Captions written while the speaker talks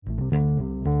Hello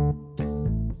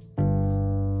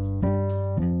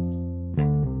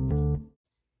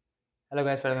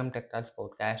guys, welcome to Tech Talks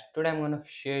podcast. Today I'm going to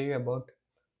share you about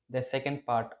the second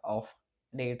part of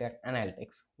data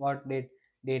analytics. What did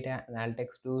data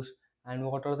analytics do, and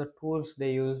what are the tools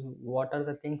they use? What are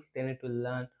the things they need to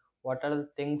learn? What are the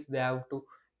things they have to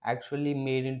actually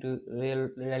made into real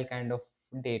kind of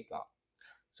data?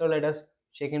 So let us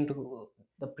check into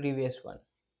the previous one.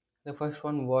 The first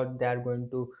one, what they are going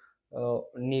to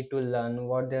need to learn,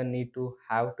 what they need to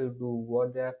have to do,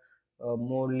 what they are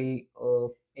morely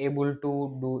able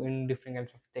to do in different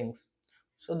kinds of things.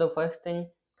 So the first thing,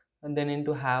 and they need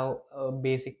to have a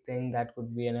basic thing that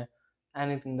could be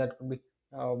anything that could be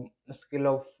a skill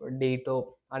of data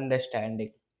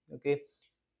understanding. Okay,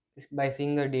 by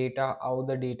seeing the data, how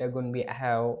the data going to be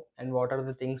how, and what are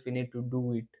the things we need to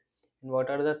do it, and what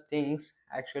are the things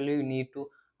actually we need to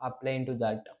apply into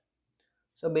that.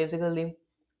 So basically,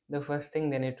 the first thing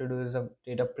they need to do is a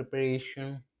data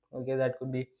preparation. Okay, that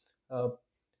could be uh,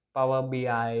 Power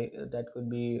BI, that could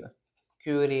be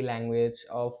query language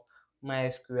of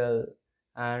MySQL,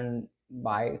 and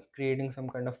by creating some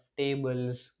kind of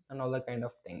tables and all the kind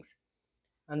of things.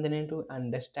 And they need to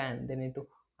understand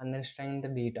the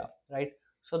data, right?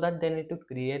 So that they need to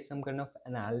create some kind of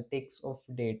analytics of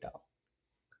data.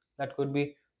 That could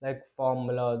be like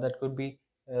formula, that could be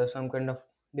some kind of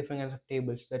different kinds of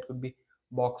tables, that could be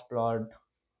box plot,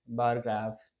 bar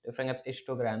graphs, different kinds of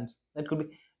histograms, that could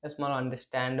be a small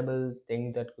understandable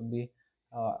thing that could be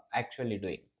actually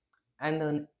doing. And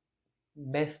the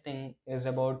best thing is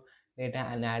about data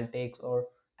analytics or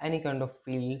any kind of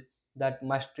field that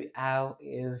must have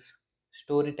is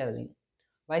storytelling.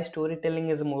 Why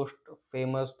storytelling is the most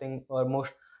famous thing or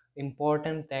most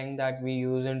important thing that we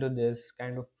use into this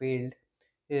kind of field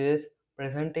is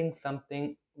presenting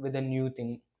something with a new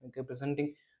thing. Okay,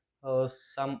 presenting uh,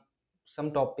 some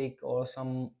some topic or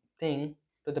something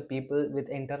to the people with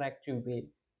interactive way,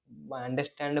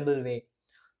 understandable way.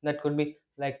 That could be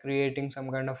like creating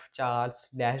some kind of charts,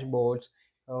 dashboards,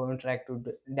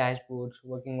 interactive dashboards,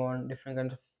 working on different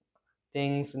kinds of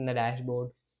things in the dashboard,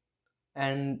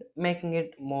 and making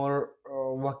it more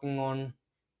working on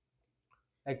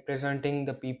like presenting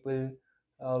the people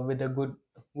with a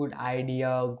good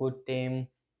idea, good theme.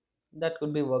 That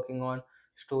could be working on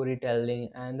storytelling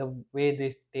and the way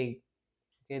they take,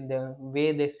 okay, the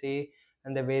way they say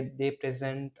and the way they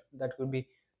present, that could be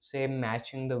same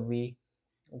matching the way.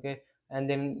 Okay, and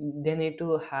then they need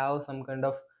to have some kind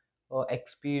of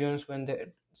experience when they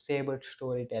say about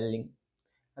storytelling.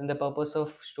 And the purpose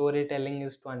of storytelling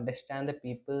is to understand the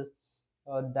people,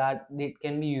 that it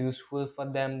can be useful for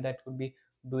them, that could be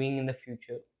doing in the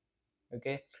future.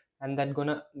 Okay, and that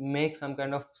gonna make some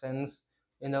kind of sense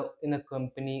in a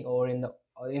company or in the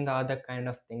other kind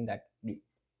of thing that do.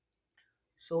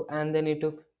 So and they need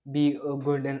to be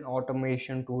good in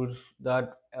automation tools,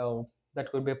 that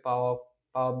could be power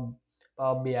power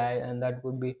bi, and that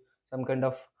could be some kind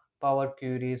of power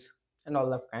queries and all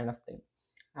that kind of thing.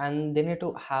 And they need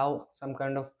to have some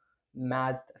kind of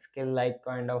math skill, like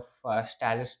kind of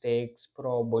statistics,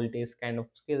 probabilities kind of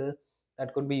skill,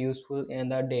 that could be useful in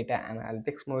the data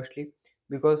analytics mostly,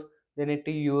 because they need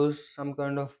to use some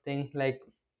kind of thing like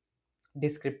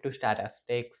descriptive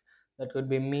statistics, that could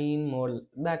be mean more,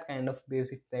 that kind of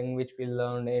basic thing which we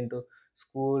learned into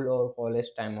school or college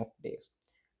time of days.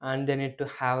 And they need to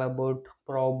have about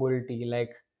probability,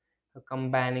 like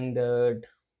combining the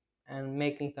and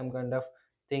making some kind of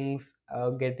things,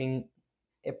 getting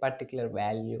a particular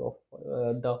value of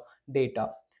the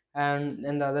data. And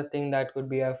the other thing that could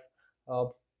be a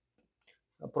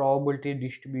probability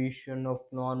distribution of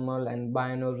normal and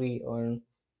binary,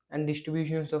 and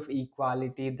distributions of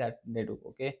equality that they do.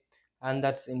 Okay, and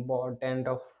that's important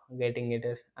of getting it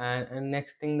is. And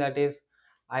next thing, that is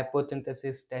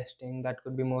hypothesis testing. That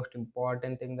could be most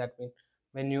important thing, that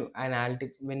when you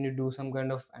analytics, when you do some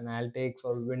kind of analytics,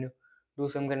 or when you do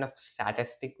some kind of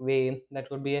statistic way, that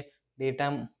could be a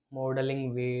data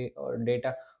modeling way or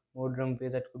data modeling way,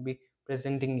 that could be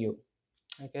presenting you.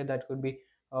 Okay, that could be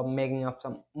making up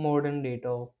some modern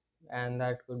data, and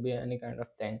that could be any kind of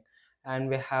thing. And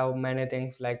we have many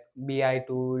things like bi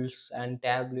tools and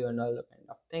tableau and all the kind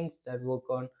of things that work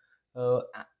on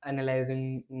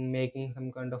analyzing, making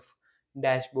some kind of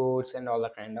dashboards and all the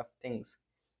kind of things.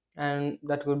 And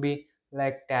that could be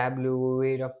like tableau,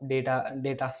 way of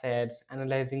data sets,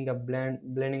 analyzing the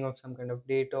blending of some kind of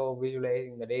data,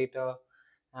 visualizing the data,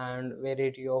 and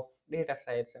variety of data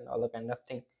sets and all the kind of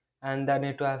thing. And they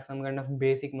need to have some kind of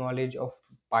basic knowledge of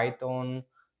Python,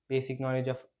 basic knowledge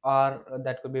of R,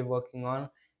 that could be working on.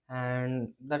 And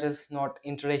that is not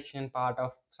introduction part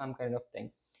of some kind of thing.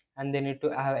 and they need to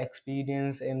have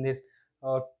experience in this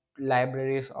uh,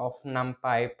 libraries of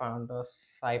NumPy,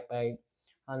 Pandas, SciPy,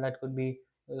 and that could be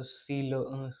C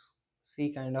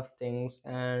kind of things,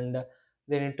 and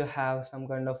they need to have some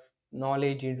kind of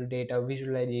knowledge into data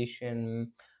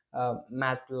visualization,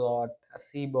 Matplot,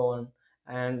 Seaborn,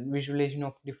 and visualization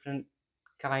of different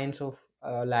kinds of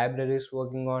libraries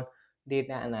working on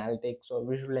data analytics or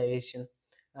visualization,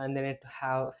 and they need to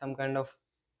have some kind of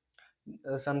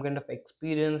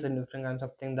experience and different kinds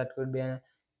of things. That could be a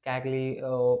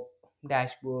Kaggle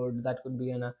dashboard, that could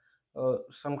be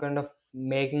some kind of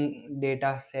making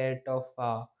data set of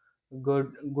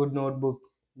good notebook,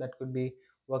 that could be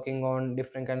working on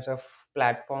different kinds of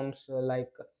platforms like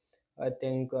I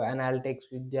think analytics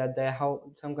vidya, they have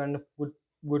some kind of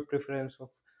good preference of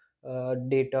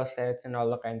data sets and all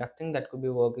the kind of thing, that could be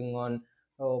working on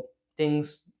uh,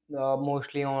 things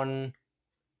mostly on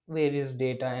various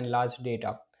data and large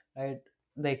data, right?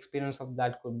 The experience of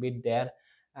that could be there,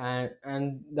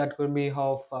 and that could be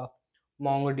how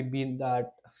MongoDB,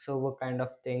 that server kind of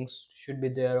things should be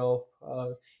there of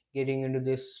getting into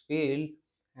this field.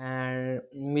 And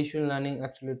machine learning,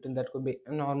 absolutely, that could be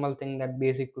a normal thing, that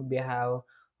basic could be have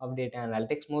of data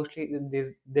analytics. Mostly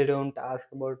this, they don't ask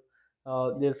about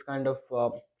this kind of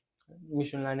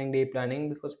machine learning, deep learning,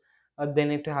 because they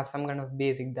need to have some kind of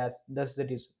basic. That's the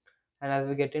reason. And as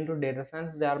we get into data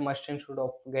science, there are must and should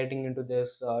of getting into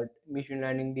this machine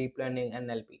learning, deep learning,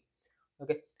 NLP.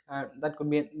 Okay, that could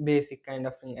be a basic kind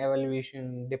of thing,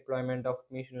 evaluation, deployment of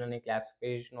machine learning,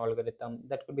 classification algorithm.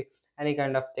 That could be any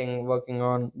kind of thing working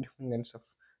on different kinds of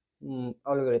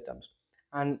algorithms.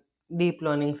 And deep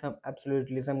learning, some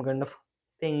absolutely some kind of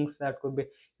things that could be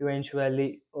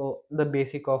eventually the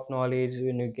basic of knowledge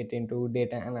when you get into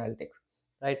data analytics,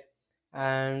 right?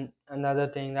 And another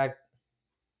thing that,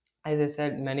 as I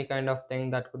said, many kind of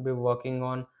things that could be working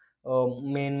on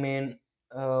main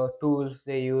tools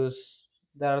they use.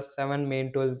 There are seven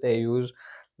main tools they use,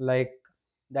 like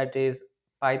that is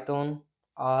Python,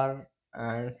 R,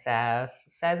 and SAS.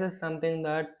 SAS is something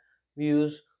that we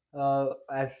use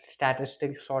as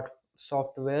statistics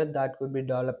software, that could be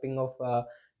developing of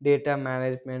data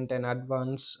management and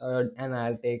advanced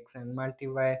analytics and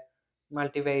multivariate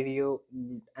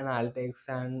analytics,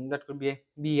 and that could be a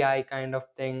BI kind of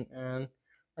thing, and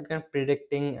that kind of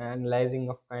predicting and analyzing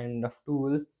of kind of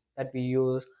tool that we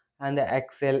use. And the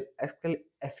Excel,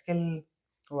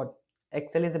 what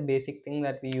Excel is a basic thing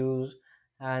that we use.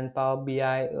 And Power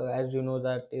BI, as you know,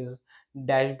 that is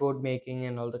dashboard making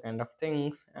and all the kind of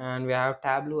things. And we have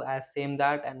Tableau as same,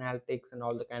 that analytics and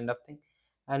all the kind of thing.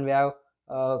 And we have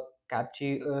uh,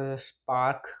 Capchi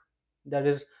Spark, that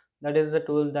is the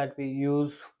tool that we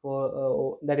use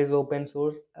for that is open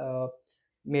source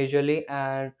majorly,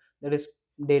 and there is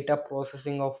data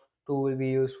processing of tool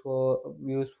we use for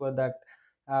that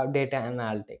data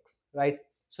analytics, right?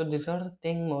 So these are the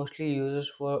thing mostly uses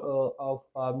for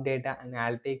of data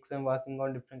analytics and working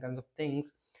on different kinds of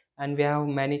things. And we have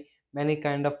many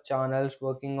kind of channels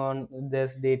working on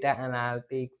this data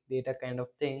analytics data kind of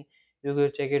thing. You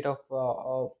could check it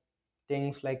of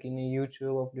things like in a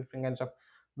YouTube of different kinds of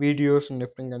videos and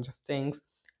different kinds of things.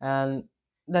 And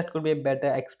that could be a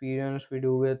better experience we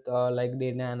do with like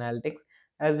data analytics.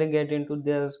 As we get into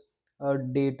this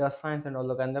data science and all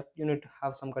the kind of, you need to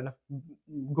have some kind of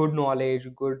good knowledge,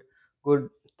 good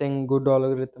thing, good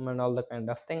algorithm and all the kind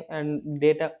of thing. And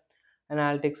data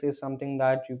analytics is something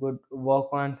that you could work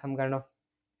on some kind of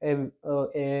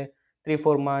a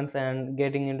 3-4 months and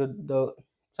getting into the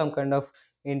some kind of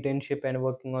internship and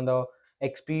working on the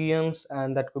experience.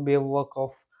 And that could be a work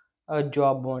of a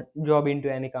job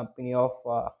into any company of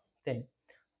thing.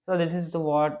 So this is the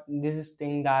what this is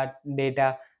thing that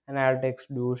data analytics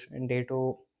does, and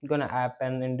data gonna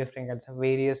happen in different kinds of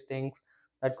various things.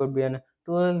 That could be an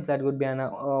tools, that could be an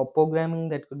programming,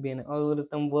 that could be an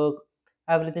algorithm work.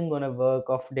 Everything gonna work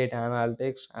of data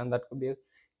analytics, and that could be a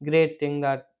great thing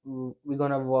that we're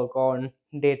gonna work on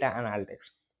data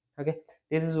analytics. Okay,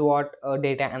 this is what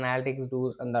data analytics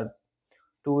does, and the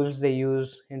tools they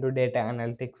use into data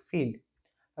analytics field.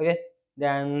 Okay,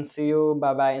 then see you,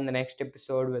 bye bye, in the next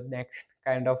episode with next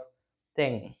kind of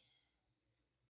thing.